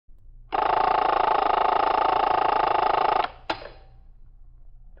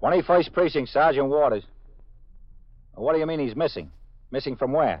21st Precinct, Sergeant Waters. What do you mean he's missing? Missing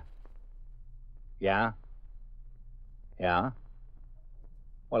from where? Yeah? Yeah?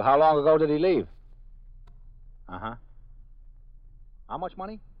 Well, how long ago did he leave? Uh-huh. How much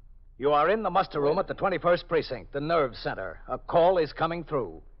money? You are in the muster room at the 21st Precinct, the nerve center. A call is coming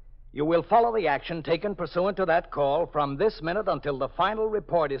through. You will follow the action taken pursuant to that call from this minute until the final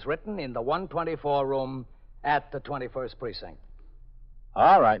report is written in the 124 room at the 21st Precinct.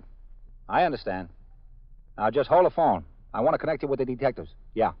 All right. I understand. Now, just hold the phone. I want to connect you with the detectives.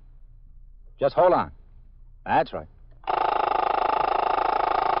 Yeah. Just hold on. That's right.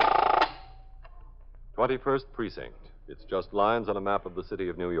 21st Precinct. It's just lines on a map of the city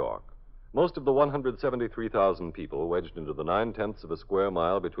of New York. Most of the 173,000 people wedged into the 9/10 of a square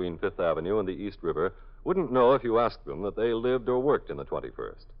mile between Fifth Avenue and the East River wouldn't know if you asked them that they lived or worked in the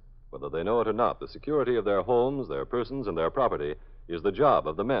 21st. Whether they know it or not, the security of their homes, their persons, and their property is the job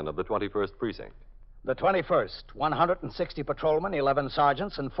of the men of the 21st Precinct. The 21st, 160 patrolmen, 11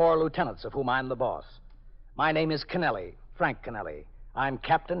 sergeants, and 4 lieutenants, of whom I'm the boss. My name is Kennelly, Frank Kennelly. I'm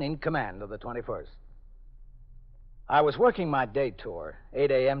captain in command of the 21st. I was working my day tour, 8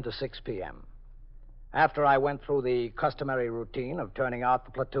 a.m. to 6 p.m. After I went through the customary routine of turning out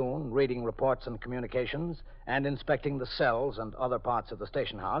the platoon, reading reports and communications, and inspecting the cells and other parts of the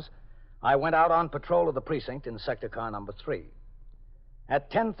station house, I went out on patrol of the precinct in sector car number 3. At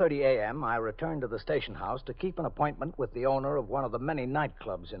 10:30 a.m., I returned to the station house to keep an appointment with the owner of one of the many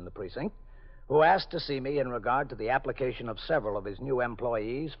nightclubs in the precinct, who asked to see me in regard to the application of several of his new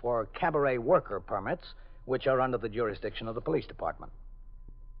employees for cabaret worker permits, which are under the jurisdiction of the police department.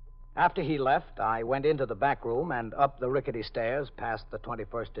 After he left, I went into the back room and up the rickety stairs past the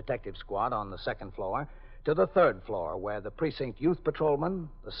 21st Detective Squad on the 2nd floor to the 3rd floor, where the precinct youth patrolman,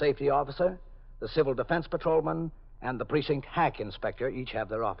 the safety officer, the civil defense patrolman, and the precinct hack inspector each have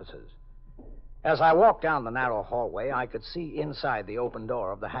their offices. As I walked down the narrow hallway, I could see inside the open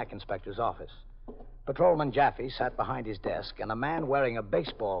door of the hack inspector's office. Patrolman Jaffe sat behind his desk, and a man wearing a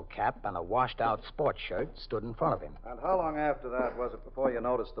baseball cap and a washed-out sports shirt stood in front of him. And how long after that was it before you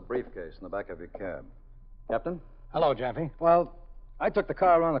noticed the briefcase in the back of your cab? Captain? Hello, Jaffe. Well, I took the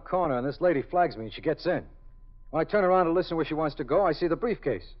car around the corner, and this lady flags me, and she gets in. When I turn around to listen where she wants to go, I see the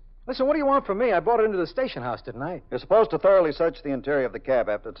briefcase. Listen, what do you want from me? I brought it into the station house, didn't I? You're supposed to thoroughly search the interior of the cab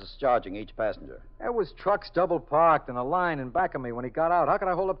after discharging each passenger. There was trucks double parked and a line in back of me when he got out. How could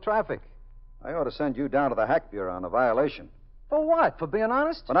I hold up traffic? I ought to send you down to the Hack Bureau on a violation. For what? For being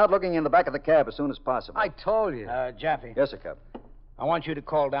honest? For not looking in the back of the cab as soon as possible. I told you. Jaffe. Yes, sir, Captain. I want you to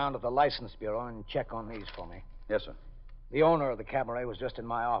call down to the license bureau and check on these for me. Yes, sir. The owner of the cabaret was just in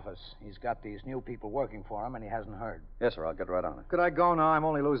my office. He's got these new people working for him, and he hasn't heard. Yes, sir, I'll get right on it. Could I go now? I'm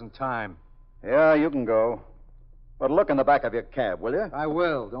only losing time. Yeah, you can go. But look in the back of your cab, will you? I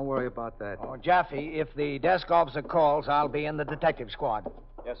will. Don't worry about that. Oh, Jaffe, if the desk officer calls, I'll be in the detective squad.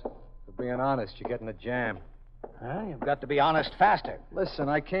 Yes, sir. For being honest, you're getting a jam. You've got to be honest faster. Listen,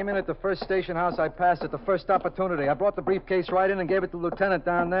 I came in at the first station house I passed at the first opportunity. I brought the briefcase right in and gave it to the lieutenant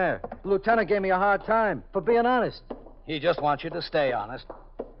down there. The lieutenant gave me a hard time for being honest. He just wants you to stay honest.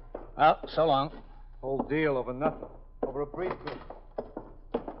 Well, so long. Whole deal over nothing. Over a briefcase.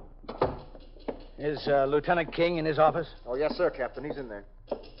 Is Lieutenant King in his office? Oh, yes, sir, Captain. He's in there.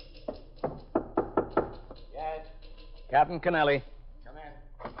 Yes. Captain Kennelly. Come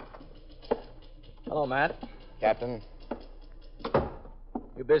in. Hello, Matt. Captain?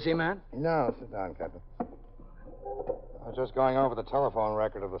 You busy, Matt? No, sit down, Captain. I was just going over the telephone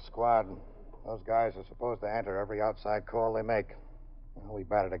record of the squad. Those guys are supposed to enter every outside call they make. Well, we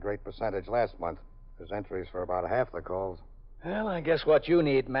batted a great percentage last month. There's entries for about half the calls. Well, I guess what you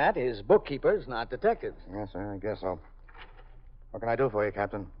need, Matt, is bookkeepers, not detectives. Yes, sir, I guess so. What can I do for you,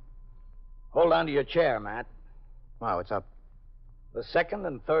 Captain? Hold on to your chair, Matt. Wow, what's up? The 2nd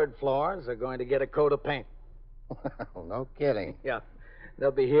and 3rd floors are going to get a coat of paint. No kidding. Yeah. They'll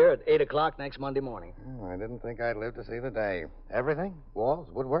be here at 8 o'clock next Monday morning. Oh, I didn't think I'd live to see the day. Everything? Walls,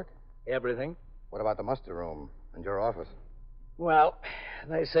 woodwork? Everything. What about the muster room and your office? Well,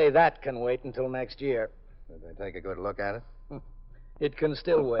 they say that can wait until next year. Did they take a good look at it? It can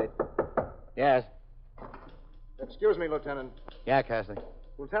still wait. Yes. Excuse me, Lieutenant. Yeah, Cassidy.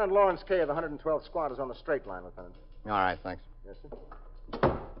 Lieutenant Lawrence Kay of the 112th Squad is on the straight line, Lieutenant. All right, thanks. Yes,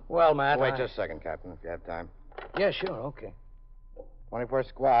 sir. Well, Matt. Wait just a second, Captain, if you have time. Yeah, sure, okay. 21st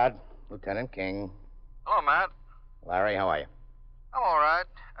Squad, Lieutenant King. Hello, Matt. Larry, how are you? I'm all right.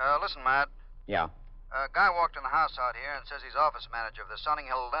 Listen, Matt. Yeah. A guy walked in the house out here and says he's office manager of the Sunning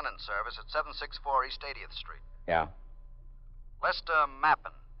Hill Linen Service at 764 East 80th Street. Yeah. Lester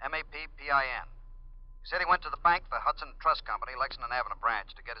Mappin, M-A-P-P-I-N. He said he went to the bank, the Hudson Trust Company, Lexington Avenue branch,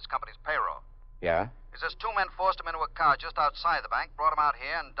 to get his company's payroll. Yeah? He says two men forced him into a car just outside the bank, brought him out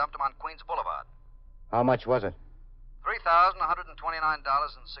here, and dumped him on Queens Boulevard. How much was it? $3,129.60.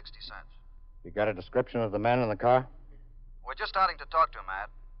 You got a description of the men in the car? We're just starting to talk to him, Matt.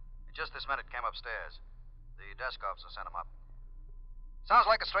 He just this minute came upstairs. The desk officer sent him up. Sounds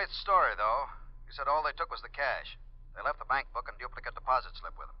like a straight story, though. He said all they took was the cash. They left the bank book and duplicate deposit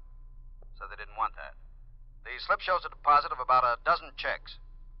slip with them. Said they didn't want that. The slip shows a deposit of about a dozen checks.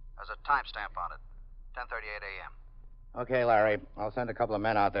 Has a timestamp on it. 10:38 a.m. Okay, Larry. I'll send a couple of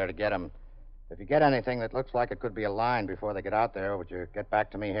men out there to get him. If you get anything that looks like it could be a line before they get out there, would you get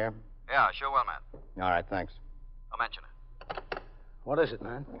back to me here? Yeah, sure will, Matt. All right, thanks. I'll mention it. What is it,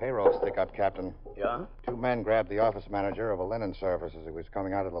 man? Payroll stick-up, Captain. Yeah? Two men grabbed the office manager of a linen service as he was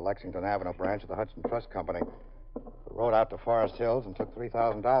coming out of the Lexington Avenue branch of the Hudson Trust Company. They rode out to Forest Hills and took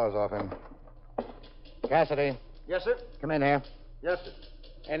 $3,000 off him. Cassidy, Yes, sir? come in here. Yes, sir.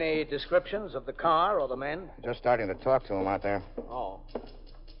 Any descriptions of the car or the men? Just starting to talk to him out there. Oh.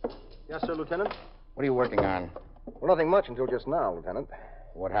 Yes, sir, Lieutenant? What are you working on? Well, nothing much until just now, Lieutenant.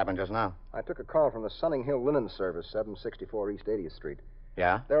 What happened just now? I took a call from the Sunning Hill Linen Service, 764 East 80th Street.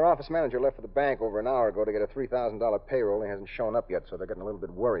 Yeah? Their office manager left for the bank over an hour ago to get a $3,000 payroll. He hasn't shown up yet, so they're getting a little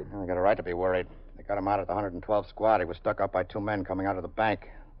bit worried. Well, they got a right to be worried. They got him out at the 112th squad. He was stuck up by two men coming out of the bank.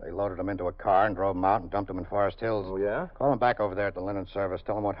 They loaded him into a car and drove him out and dumped him in Forest Hills. Oh, yeah? Call him back over there at the linen service.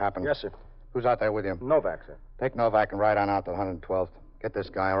 Tell him what happened. Yes, sir. Who's out there with you? Novak, sir. Take Novak and ride on out to the 112th. Get this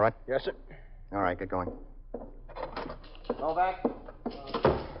guy, all right? Yes, sir. All right, get going. Novak?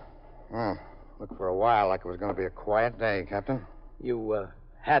 Looked for a while like it was going to be a quiet day, Captain. You,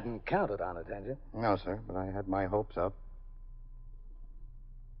 hadn't counted on it, had you? No, sir, but I had my hopes up.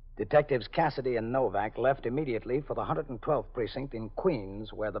 Detectives Cassidy and Novak left immediately for the 112th precinct in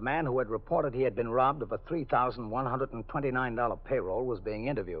Queens, where the man who had reported he had been robbed of a $3,129 payroll was being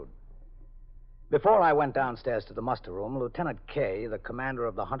interviewed. Before I went downstairs to the muster room, Lieutenant Kay, the commander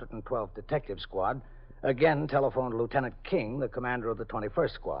of the 112th Detective Squad, again telephoned Lieutenant King, the commander of the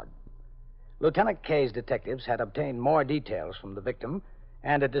 21st Squad. Lieutenant Kay's detectives had obtained more details from the victim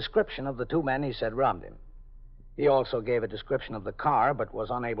and a description of the two men he said robbed him. He also gave a description of the car, but was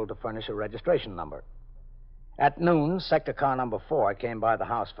unable to furnish a registration number. At noon, sector car number 4 came by the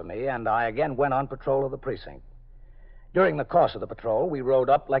house for me, and I again went on patrol of the precinct. During the course of the patrol, we rode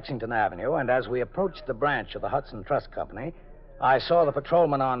up Lexington Avenue, and as we approached the branch of the Hudson Trust Company, I saw the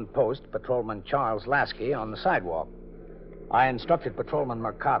patrolman on post, Patrolman Charles Lasky, on the sidewalk. I instructed Patrolman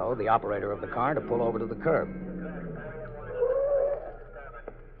Mercado, the operator of the car, to pull over to the curb.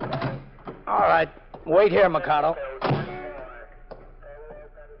 All right. Wait here, Mercado.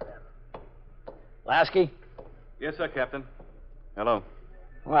 Lasky? Yes, sir, Captain. Hello.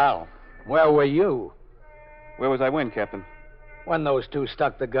 Well, where were you? Where was I when, Captain? When those two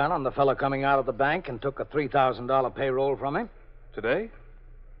stuck the gun on the fellow coming out of the bank and took a $3,000 payroll from him? Today?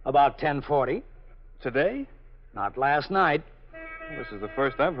 About 10:40. Today? Not last night. This is the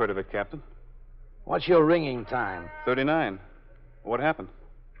first I've heard of it, Captain. What's your ringing time? 39. What happened?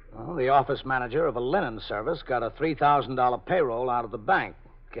 Well, the office manager of a linen service got a $3,000 payroll out of the bank.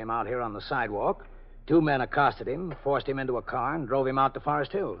 Came out here on the sidewalk. Two men accosted him, forced him into a car, and drove him out to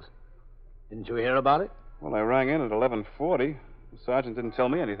Forest Hills. Didn't you hear about it? Well, I rang in at 11:40. The sergeant didn't tell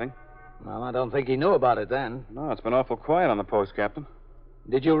me anything. Well, I don't think he knew about it then. No, it's been awful quiet on the post, Captain.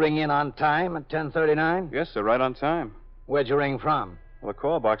 Did you ring in on time at 10:39? Yes, sir, right on time. Where'd you ring from? Well, the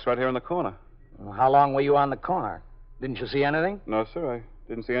call box right here in the corner. Well, how long were you on the corner? Didn't you see anything? No, sir, I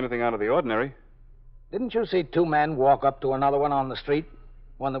didn't see anything out of the ordinary. Didn't you see two men walk up to another one on the street?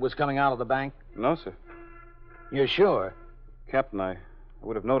 One that was coming out of the bank? No, sir. You're sure? Captain, I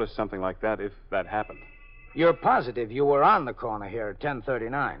would have noticed something like that if that happened. You're positive you were on the corner here at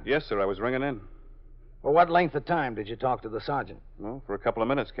 10:39? Yes, sir, I was ringing in. For what length of time did you talk to the sergeant? Well, for a couple of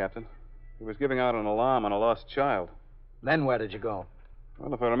minutes, Captain. He was giving out an alarm on a lost child. Then where did you go?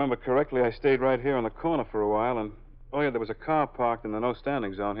 Well, if I remember correctly, I stayed right here on the corner for a while, and... Oh, yeah, there was a car parked in the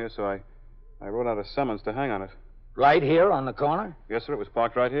no-standing zone here, so I wrote out a summons to hang on it. Right here on the corner? Yes, sir, it was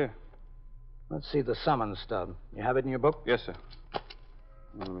parked right here. Let's see the summons stub. You have it in your book? Yes, sir.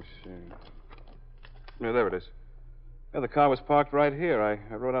 Let me see. Yeah, there it is. Yeah, the car was parked right here.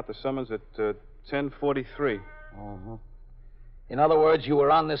 I wrote out the summons at 10:43. Uh-huh. In other words, you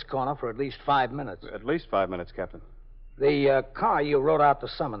were on this corner for at least 5 minutes. At least 5 minutes, Captain. The car you wrote out the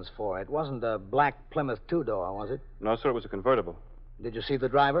summons for, it wasn't a black Plymouth two-door, was it? No, sir, it was a convertible. Did you see the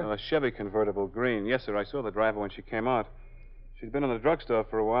driver? A Chevy convertible, green. Yes, sir, I saw the driver when she came out. She'd been in the drugstore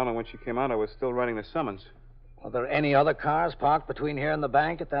for a while, and when she came out, I was still writing the summons. Were there any other cars parked between here and the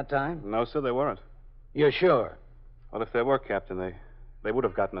bank at that time? No, sir, there weren't. You're sure? Well, if there were, Captain, they would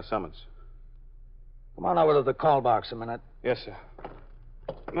have gotten a summons. Come on over to the call box a minute. Yes, sir.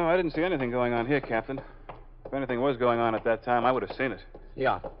 No, I didn't see anything going on here, Captain. If anything was going on at that time, I would have seen it.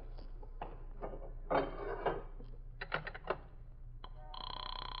 Yeah.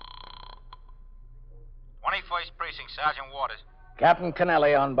 21st Precinct, Sergeant Waters. Captain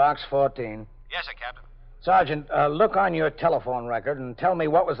Kennelly on box 14. Yes, sir, Captain. Sergeant, look on your telephone record and tell me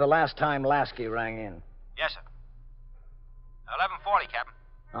what was the last time Lasky rang in. Yes, sir. 11:40, Captain.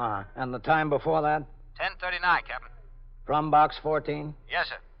 And the time before that? 10:39, Captain. From box 14? Yes,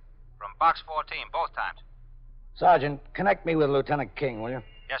 sir. From box 14, both times. Sergeant, connect me with Lieutenant King, will you?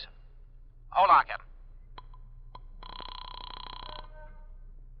 Yes, sir. Hold on, Captain.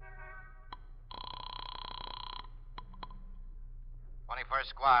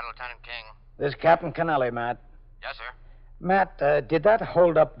 First Squad, Lieutenant King. This is Captain Kennelly, Matt. Yes, sir. Matt, did that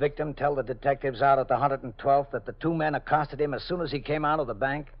hold-up victim tell the detectives out at the 112th that the two men accosted him as soon as he came out of the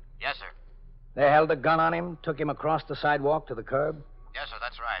bank? Yes, sir. They held a gun on him, took him across the sidewalk to the curb? Yes, sir,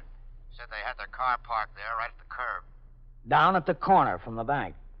 that's right. Said they had their car parked there right at the curb. Down at the corner from the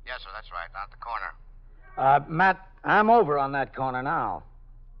bank? Yes, sir, that's right, down at the corner. Matt, I'm over on that corner now.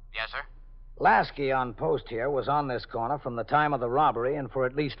 Yes, sir. Lasky on post here was on this corner from the time of the robbery and for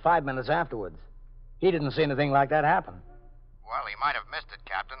at least 5 minutes afterwards. He didn't see anything like that happen. Well, he might have missed it,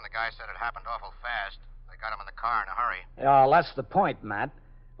 Captain. The guy said it happened awful fast. They got him in the car in a hurry. Oh, that's the point, Matt.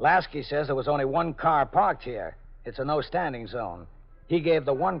 Lasky says there was only one car parked here. It's a no-standing zone. He gave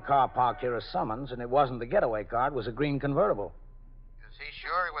the one car parked here a summons, and it wasn't the getaway car. It was a green convertible. Is he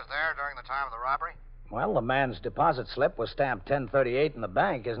sure he was there during the time of the robbery? Well, the man's deposit slip was stamped 1038 in the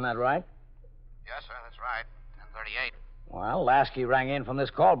bank, isn't that right? Yes, sir, that's right. 1038. Well, Lasky rang in from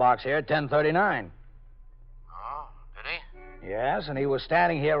this call box here at 1039. Oh, did he? Yes, and he was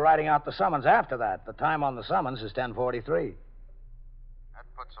standing here writing out the summons after that. The time on the summons is 1043. That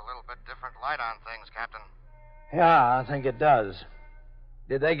puts a little bit different light on things, Captain. Yeah, I think it does.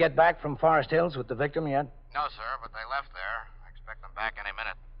 Did they get back from Forest Hills with the victim yet? No, sir, but they left there. I expect them back any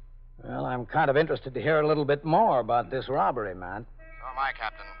minute. Well, I'm kind of interested to hear a little bit more about this robbery, Matt. So am I,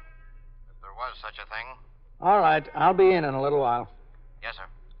 Captain. If there was such a thing. All right, I'll be in a little while. Yes, sir.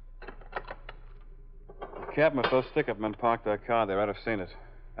 Captain, if those stick-up men parked their car there, I'd have seen it.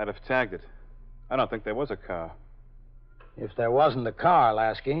 I'd have tagged it. I don't think there was a car. If there wasn't a car,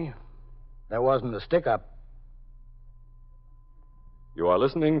 Lasky, there wasn't a stick-up. You are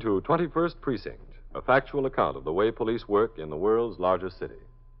listening to 21st Precinct, a factual account of the way police work in the world's largest city.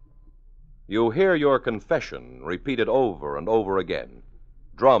 You hear your confession repeated over and over again,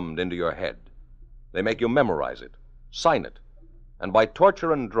 drummed into your head. They make you memorize it, sign it, and by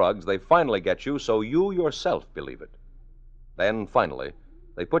torture and drugs, they finally get you so you yourself believe it. Then, finally,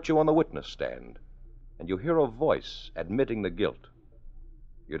 they put you on the witness stand, and you hear a voice admitting the guilt.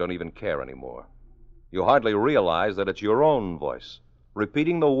 You don't even care anymore. You hardly realize that it's your own voice,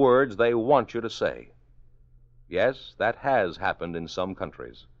 repeating the words they want you to say. Yes, that has happened in some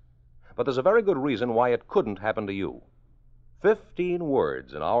countries. But there's a very good reason why it couldn't happen to you. 15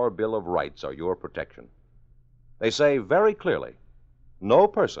 words in our Bill of Rights are your protection. They say very clearly, no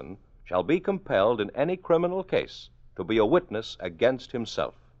person shall be compelled in any criminal case to be a witness against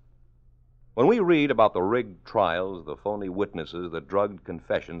himself. When we read about the rigged trials, the phony witnesses, the drugged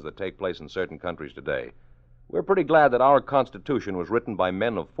confessions that take place in certain countries today, we're pretty glad that our Constitution was written by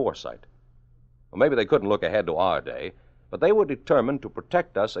men of foresight. Well, maybe they couldn't look ahead to our day, but they were determined to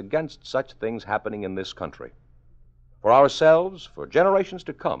protect us against such things happening in this country. For ourselves, for generations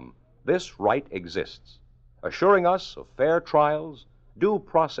to come, this right exists, assuring us of fair trials, due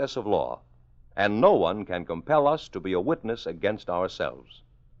process of law, and no one can compel us to be a witness against ourselves.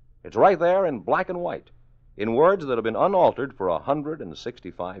 It's right there in black and white, in words that have been unaltered for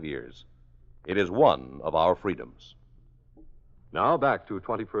 165 years. It is one of our freedoms. Now back to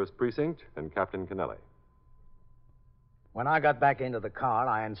 21st Precinct and Captain Kennelly. When I got back into the car,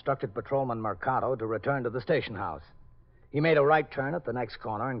 I instructed Patrolman Mercado to return to the station house. He made a right turn at the next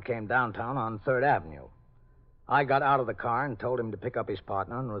corner and came downtown on 3rd Avenue. I got out of the car and told him to pick up his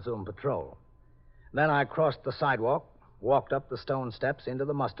partner and resume patrol. Then I crossed the sidewalk, walked up the stone steps into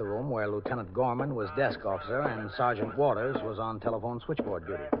the muster room where Lieutenant Gorman was desk officer and Sergeant Waters was on telephone switchboard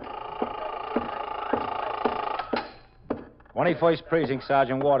duty. 21st Precinct,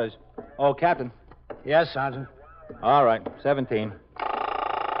 Sergeant Waters. Oh, Captain. Yes, Sergeant. All right, 17.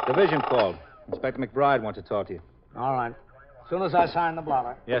 Division called. Inspector McBride wants to talk to you. All right. As soon as I sign the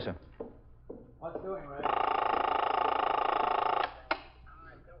blotter. Yes, sir. What's doing, Red?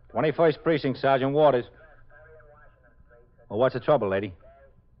 21st Precinct, Sergeant Waters. Well, what's the trouble, lady?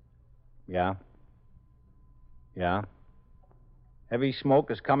 Yeah? Yeah? Heavy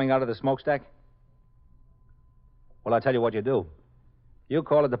smoke is coming out of the smokestack? Well, I'll tell you what you do. You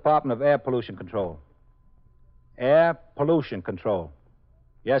call the Department of Air Pollution Control. Air Pollution Control.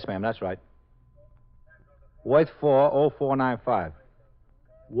 Yes, ma'am, that's right. Worth 40495.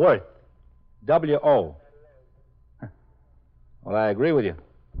 Worth. W-O. Well, I agree with you.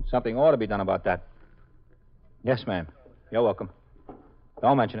 Something ought to be done about that. Yes, ma'am. You're welcome.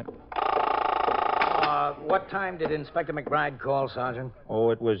 Don't mention it. What time did Inspector McBride call, Sergeant? Oh,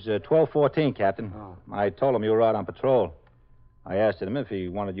 it was 12:14, Captain. Oh. I told him you were out on patrol. I asked him if he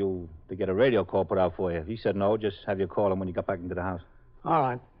wanted you to get a radio call put out for you. He said no, just have you call him when you got back into the house. All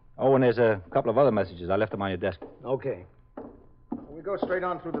right. Oh, and there's a couple of other messages. I left them on your desk. Okay. We go straight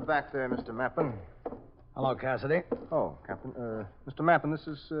on through the back there, Mr. Mappin. Hello, Cassidy. Oh, Captain. Mr. Mappin, this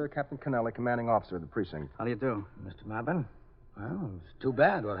is Captain Kennelly, commanding officer of the precinct. How do you do? Mr. Mappin? Well, it's too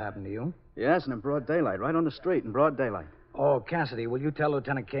bad what happened to you. Yes, and in broad daylight, right on the street in broad daylight. Oh, Cassidy, will you tell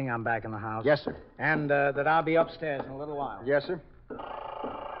Lieutenant King I'm back in the house? Yes, sir. And that I'll be upstairs in a little while. Yes, sir.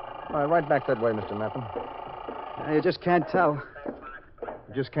 All right, right back that way, Mr. Mappin. You just can't tell.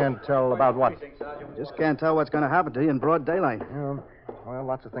 You just can't tell about what? Just can't tell what's going to happen to you in broad daylight. Yeah. Well,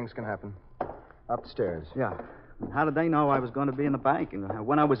 lots of things can happen. Upstairs. Yeah. How did they know I was going to be in the bank and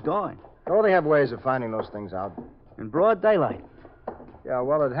when I was going? Oh, they have ways of finding those things out. In broad daylight. Yeah,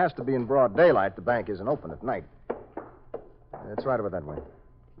 well, it has to be in broad daylight. The bank isn't open at night. It's right over that way.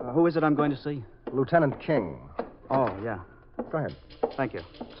 Who is it I'm going to see? Lieutenant King. Oh, yeah. Go ahead. Thank you.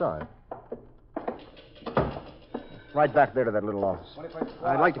 It's all right. Right back there to that little office.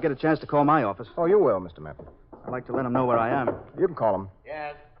 I'd like to get a chance to call my office. Oh, you will, Mr. Mappin. I'd like to let them know where I am. You can call him.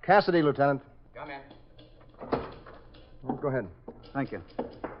 Yes. Cassidy, Lieutenant. Come in. Go ahead. Thank you.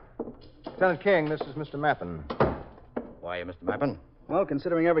 Lieutenant King, this is Mr. Mappin. Why, Mr. Mappin? Well,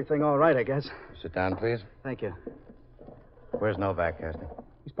 considering everything all right, I guess. Sit down, please. Thank you. Where's Novak, Cassidy?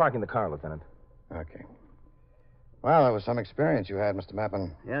 He's parking the car, Lieutenant. Okay. Well, that was some experience you had, Mr.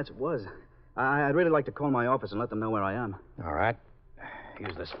 Mappin. Yes, it was. I'd really like to call my office and let them know where I am. All right.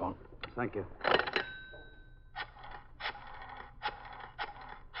 Use this phone. Thank you.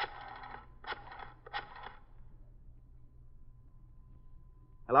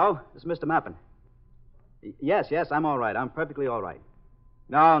 Hello? This is Mr. Mappin. Yes, I'm all right. I'm perfectly all right.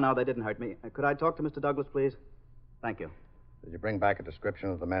 No, they didn't hurt me. Could I talk to Mr. Douglas, please? Thank you. Did you bring back a description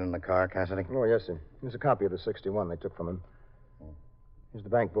of the men in the car, Cassidy? Oh, yes, sir. Here's a copy of the 61 they took from him. Here's the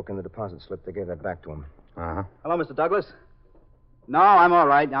bank book and the deposit slip. They gave that back to him. Uh-huh. Hello, Mr. Douglas? No, I'm all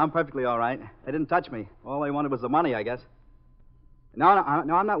right. I'm perfectly all right. They didn't touch me. All they wanted was the money, I guess. No,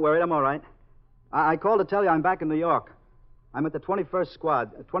 I'm not worried. I'm all right. I called to tell you I'm back in New York. I'm at the 21st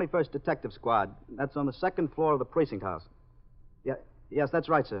Squad, 21st Detective Squad. That's on the second floor of the precinct house. Yes, that's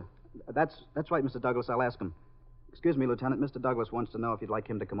right, sir. That's right, Mr. Douglas. I'll ask him. Excuse me, Lieutenant. Mr. Douglas wants to know if you'd like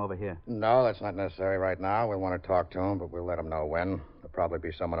him to come over here. No, that's not necessary right now. We'll want to talk to him, but we'll let him know when. There'll probably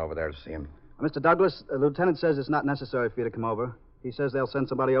be someone over there to see him. Mr. Douglas, the lieutenant says it's not necessary for you to come over. He says they'll send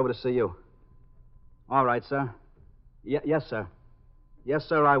somebody over to see you. All right, sir. Yes, sir. Yes,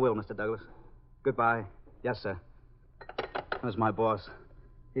 sir, I will, Mr. Douglas. Goodbye. Yes, sir. There's my boss.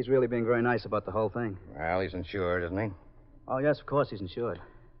 He's really being very nice about the whole thing. Well, he's insured, isn't he? Oh, yes, of course he's insured.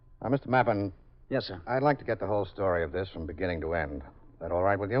 Now, Mr. Mappin. Yes, sir. I'd like to get the whole story of this from beginning to end. Is that all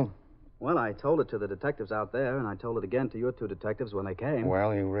right with you? Well, I told it to the detectives out there, and I told it again to your two detectives when they came.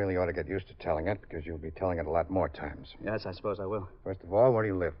 Well, you really ought to get used to telling it, because you'll be telling it a lot more times. Yes, I suppose I will. First of all, where do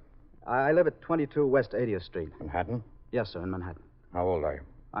you live? I live at 22 West 80th Street. Manhattan? Yes, sir, in Manhattan. How old are you?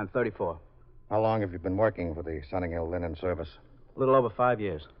 I'm 34. How long have you been working for the Sunninghill Linen Service? A little over 5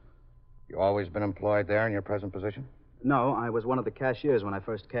 years. You always been employed there in your present position? No, I was one of the cashiers when I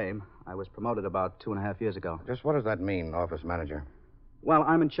first came. I was promoted about 2.5 years ago. Just what does that mean, office manager? Well,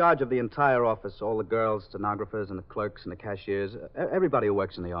 I'm in charge of the entire office, all the girls, stenographers, and the clerks, and the cashiers, everybody who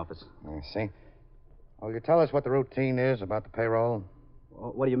works in the office. I see. Will you tell us what the routine is about the payroll?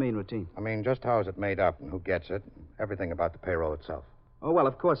 What do you mean, routine? I mean, just how is it made up and who gets it? Everything about the payroll itself. Oh, well,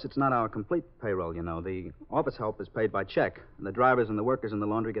 of course, it's not our complete payroll, you know. The office help is paid by check, and the drivers and the workers in the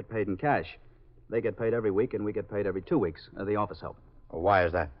laundry get paid in cash. They get paid every week, and we get paid every 2 weeks, the office help. Well, why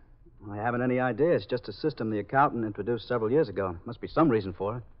is that? I haven't any idea. It's just a system the accountant introduced several years ago. Must be some reason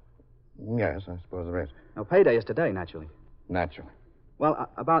for it. Yes, I suppose there is. Now, payday is today, naturally. Naturally. Well,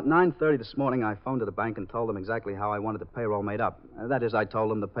 about 9:30 this morning, I phoned to the bank and told them exactly how I wanted the payroll made up. That is, I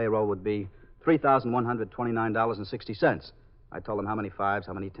told them the payroll would be $3,129.60. I told them how many fives,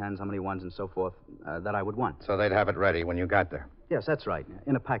 how many tens, how many ones, and so forth that I would want. So they'd have it ready when you got there? Yes, that's right,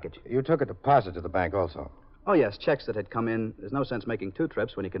 in a package. You took a deposit to the bank also? Oh, yes, checks that had come in. There's no sense making 2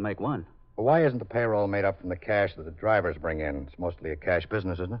 trips when you can make 1. Why isn't the payroll made up from the cash that the drivers bring in? It's mostly a cash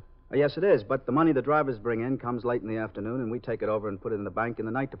business, isn't it? Yes, it is, but the money the drivers bring in comes late in the afternoon, and we take it over and put it in the bank in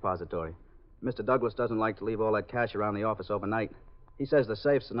the night depository. Mr. Douglas doesn't like to leave all that cash around the office overnight. He says the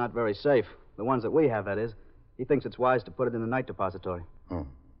safes are not very safe. The ones that we have, that is. He thinks it's wise to put it in the night depository.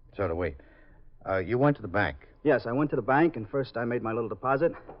 So do we. You went to the bank. Yes, I went to the bank, and first I made my little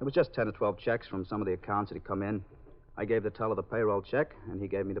deposit. It was just 10 or 12 checks from some of the accounts that had come in. I gave the teller the payroll check, and he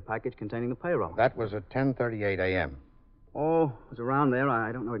gave me the package containing the payroll. That was at 10:38 a.m. Oh, it was around there.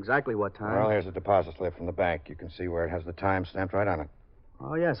 I don't know exactly what time. Well, here's a deposit slip from the bank. You can see where it has the time stamped right on it.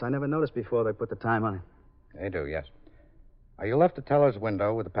 Oh, yes, I never noticed before they put the time on it. They do, yes. You left the teller's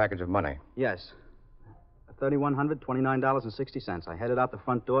window with a package of money. Yes. $3,129.60. I headed out the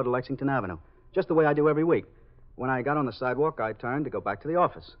front door to Lexington Avenue, just the way I do every week. When I got on the sidewalk, I turned to go back to the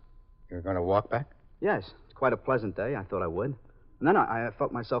office. You're going to walk back? Yes. It's quite a pleasant day. I thought I would. And then I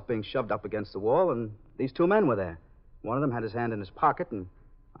felt myself being shoved up against the wall, and these two men were there. One of them had his hand in his pocket, and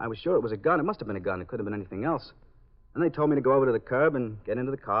I was sure it was a gun. It must have been a gun. It could have been anything else. And they told me to go over to the curb and get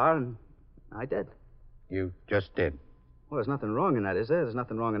into the car, and I did. You just did? Well, there's nothing wrong in that, is there? There's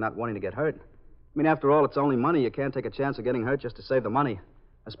nothing wrong in not wanting to get hurt. I mean, after all, it's only money. You can't take a chance of getting hurt just to save the money,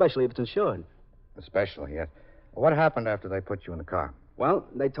 especially if it's insured. Especially, yes. What happened after they put you in the car? Well,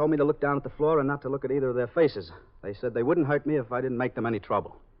 they told me to look down at the floor and not to look at either of their faces. They said they wouldn't hurt me if I didn't make them any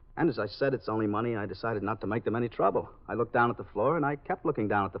trouble. And as I said, it's only money. I decided not to make them any trouble. I looked down at the floor, and I kept looking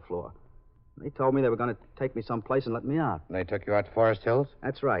down at the floor. They told me they were going to take me someplace and let me out. And they took you out to Forest Hills?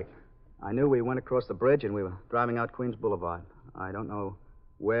 That's right. I knew we went across the bridge, and we were driving out Queens Boulevard. I don't know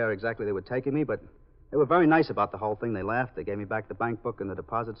where exactly they were taking me, but they were very nice about the whole thing. They laughed. They gave me back the bank book and the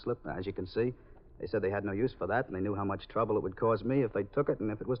deposit slip, as you can see. They said they had no use for that, and they knew how much trouble it would cause me if they took it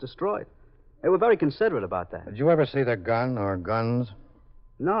and if it was destroyed. They were very considerate about that. Did you ever see their gun or guns?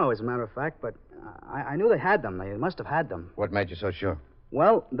 No, as a matter of fact, but I knew they had them. They must have had them. What made you so sure?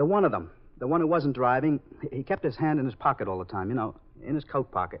 Well, the one of them, the one who wasn't driving, he kept his hand in his pocket all the time, in his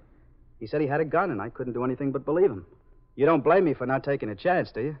coat pocket. He said he had a gun, and I couldn't do anything but believe him. You don't blame me for not taking a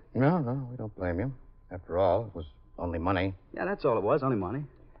chance, do you? No, we don't blame you. After all, it was only money. Yeah, that's all it was, only money.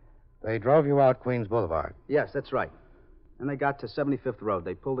 They drove you out Queens Boulevard. Yes, that's right. And they got to 75th Road.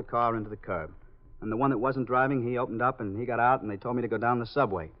 They pulled the car into the curb. And the one that wasn't driving, he opened up, and he got out, and they told me to go down the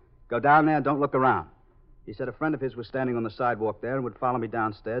subway. Go down there, don't look around. He said a friend of his was standing on the sidewalk there and would follow me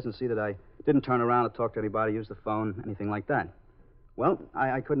downstairs and see that I didn't turn around or talk to anybody, use the phone, anything like that. Well,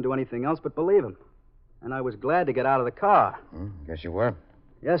 I couldn't do anything else but believe him. And I was glad to get out of the car. Guess you were.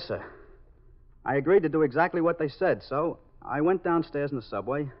 Yes, sir. I agreed to do exactly what they said, so I went downstairs in the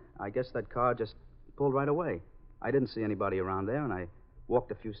subway. I guess that car just pulled right away. I didn't see anybody around there, and I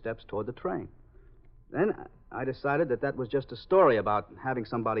walked a few steps toward the train. Then I decided that was just a story about having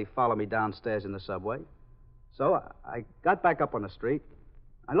somebody follow me downstairs in the subway. So I got back up on the street.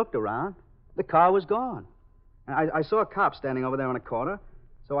 I looked around. The car was gone. And I saw a cop standing over there on a corner,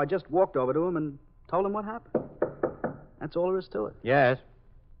 so I just walked over to him and told him what happened. That's all there is to it. Yes?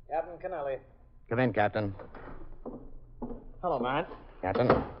 Captain Kennelly. Come in, Captain. Hello, Matt. Captain?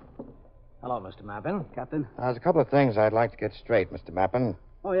 Hello, Mr. Mappin. Captain? There's a couple of things I'd like to get straight, Mr. Mappin.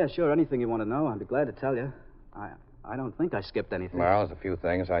 Oh, yeah, sure. Anything you want to know, I'd be glad to tell you. I don't think I skipped anything. Well, there's a few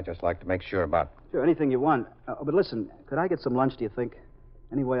things I'd just like to make sure about. Sure, anything you want. But listen, could I get some lunch, do you think?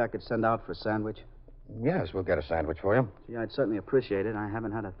 Any way I could send out for a sandwich? Yes, we'll get a sandwich for you. Gee, I'd certainly appreciate it. I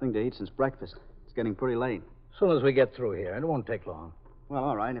haven't had a thing to eat since breakfast. It's getting pretty late. As soon as we get through here, it won't take long. Well,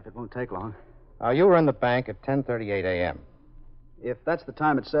 all right, if it won't take long. You were in the bank at 10:38 a.m. If that's the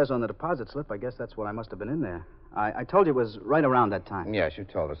time it says on the deposit slip, I guess that's when I must have been in there. I told you it was right around that time. Yes, you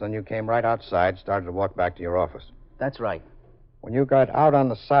told us. Then you came right outside, started to walk back to your office. That's right. When you got out on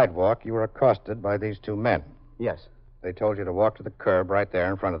the sidewalk, you were accosted by these two men. Yes. They told you to walk to the curb right there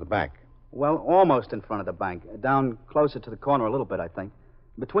in front of the bank. Well, almost in front of the bank. Down closer to the corner a little bit, I think.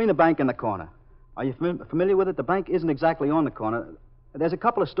 Between the bank and the corner. Are you familiar with it? The bank isn't exactly on the corner. There's a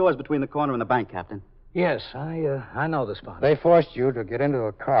couple of stores between the corner and the bank, Captain. Yes, I know the spot. They forced you to get into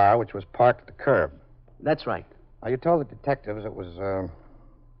a car which was parked at the curb. That's right. You told the detectives it was, a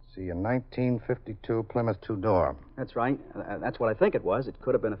 1952 Plymouth two-door. That's right. That's what I think it was. It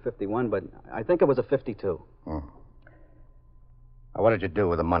could have been a 51, but I think it was a 52. What did you do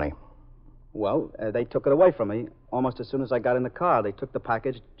with the money? Well, they took it away from me almost as soon as I got in the car. They took the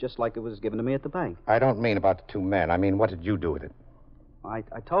package just like it was given to me at the bank. I don't mean about the two men. I mean, what did you do with it? I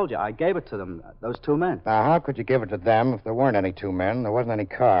told you. I gave it to them, those two men. Now, how could you give it to them if there weren't any two men, there wasn't any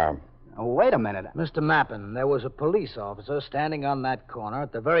car? Oh, wait a minute. Mr. Mappin, there was a police officer standing on that corner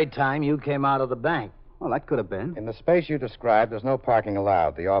at the very time you came out of the bank. Well, that could have been. In the space you described, there's no parking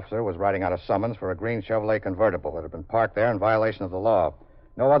allowed. The officer was writing out a summons for a green Chevrolet convertible that had been parked there in violation of the law.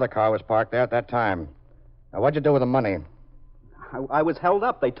 No other car was parked there at that time. Now, what'd you do with the money? I was held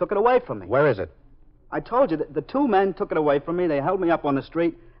up. They took it away from me. Where is it? I told you that the two men took it away from me. They held me up on the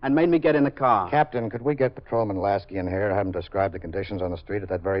street and made me get in the car. Captain, could we get Patrolman Lasky in here to have him describe the conditions on the street at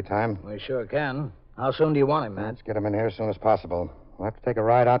that very time? We sure can. How soon do you want him, Matt? Let's get him in here as soon as possible. We'll have to take a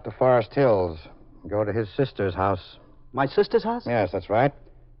ride out to Forest Hills and go to his sister's house. My sister's house? Yes, that's right.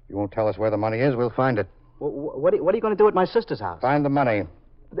 If you won't tell us where the money is, we'll find it. What are you going to do at my sister's house? Find the money.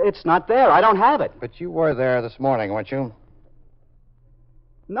 It's not there. I don't have it. But you were there this morning, weren't you?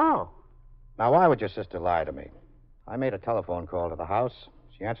 No. Now, why would your sister lie to me? I made a telephone call to the house.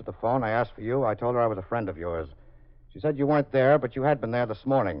 She answered the phone. I asked for you. I told her I was a friend of yours. She said you weren't there, but you had been there this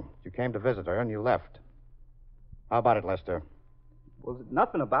morning. You came to visit her, and you left. How about it, Lester? Well,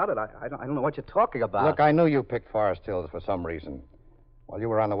 nothing about it. I don't know what you're talking about. Look, I knew you picked Forest Hills for some reason. While you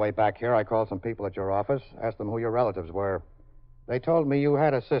were on the way back here, I called some people at your office, asked them who your relatives were. They told me you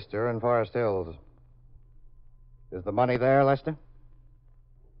had a sister in Forest Hills. Is the money there, Lester?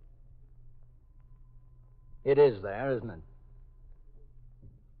 It is there, isn't it?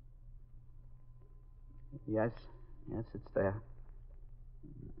 Yes, it's there.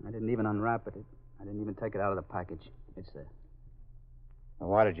 I didn't even unwrap it. I didn't even take it out of the package. It's there. Now,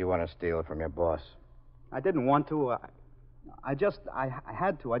 why did you want to steal it from your boss? I didn't want to. I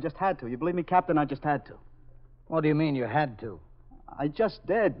had to. I just had to. You believe me, Captain? I just had to. What do you mean you had to? I just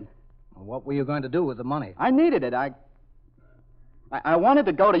did. Well, what were you going to do with the money? I needed it. I wanted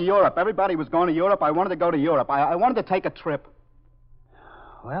to go to Europe. Everybody was going to Europe. I wanted to go to Europe. I wanted to take a trip.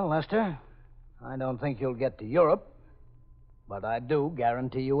 Well, Lester, I don't think you'll get to Europe, but I do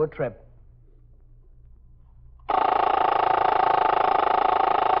guarantee you a trip.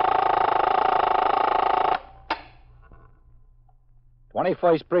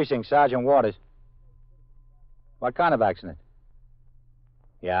 "21st Precinct, Sergeant Waters. What kind of accident?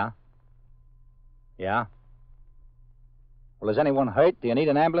 Yeah? Yeah? Well, is anyone hurt? Do you need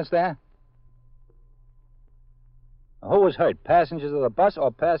an ambulance there? Who was hurt? Passengers of the bus or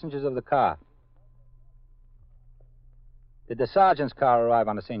passengers of the car? Did the sergeant's car arrive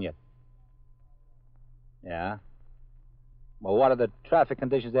on the scene yet? Yeah? Well, what are the traffic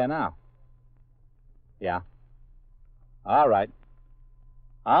conditions there now? Yeah? All right.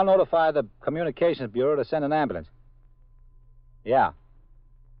 I'll notify the Communications Bureau to send an ambulance. Yeah.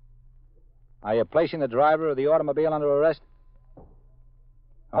 Are you placing the driver of the automobile under arrest?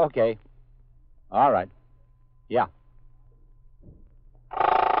 Okay. All right. Yeah.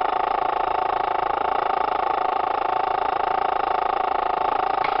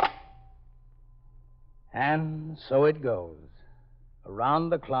 And so it goes. Around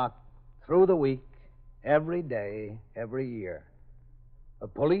the clock, through the week, every day, every year. A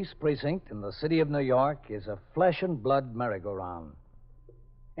police precinct in the city of New York is a flesh and blood merry-go-round.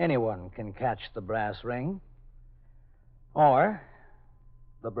 Anyone can catch the brass ring, or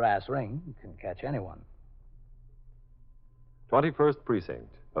the brass ring can catch anyone. 21st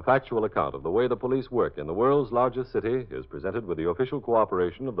Precinct, a factual account of the way the police work in the world's largest city, is presented with the official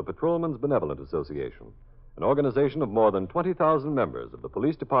cooperation of the Patrolmen's Benevolent Association, an organization of more than 20,000 members of the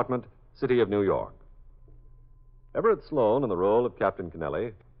Police Department, City of New York. Everett Sloan in the role of Captain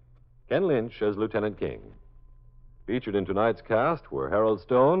Kennelly, Ken Lynch as Lieutenant King. Featured in tonight's cast were Harold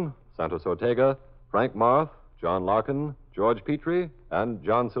Stone, Santos Ortega, Frank Marth, John Larkin, George Petrie, and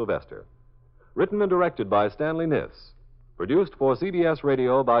John Sylvester. Written and directed by Stanley Niss. Produced for CBS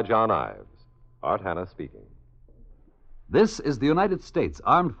Radio by John Ives. Art Hanna speaking. This is the United States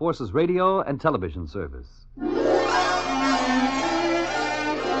Armed Forces Radio and Television Service.